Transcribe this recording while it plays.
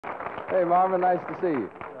Hey, Marvin, nice to see you.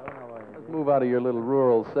 Hello, how are you? Let's move out of your little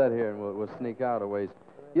rural set here, and we'll sneak out a ways.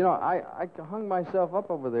 You know, I hung myself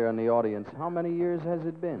up over there in the audience. How many years has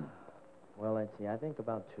it been? Well, let's see. I think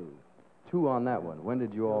about 2. 2 on that one. When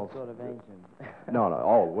did you all... Sort of ancient. No.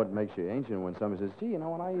 Oh, what makes you ancient when somebody says, gee, you know,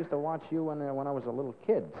 when I used to watch you when I was a little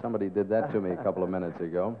kid. Somebody did that to me a couple of minutes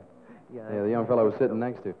ago. Yeah, The young fellow I was sitting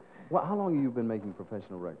next to. Well, how long have you been making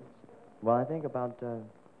professional records? Well, I think about 2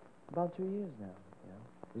 years now.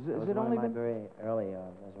 You know? Is it only been... Very early,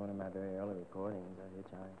 as one of my very early recordings,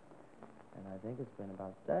 Hitchhike. And I think it's been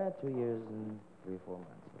about 2 years and 3-4 months.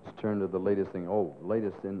 Let's turn to the latest thing. Oh,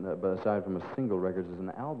 latest, but aside from a single record, is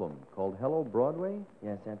an album called Hello, Broadway?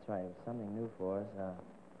 Yes, that's right. It's something new for us.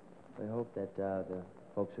 We hope that the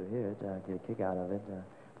folks who hear it get a kick out of it.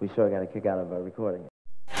 We sure got a kick out of recording it.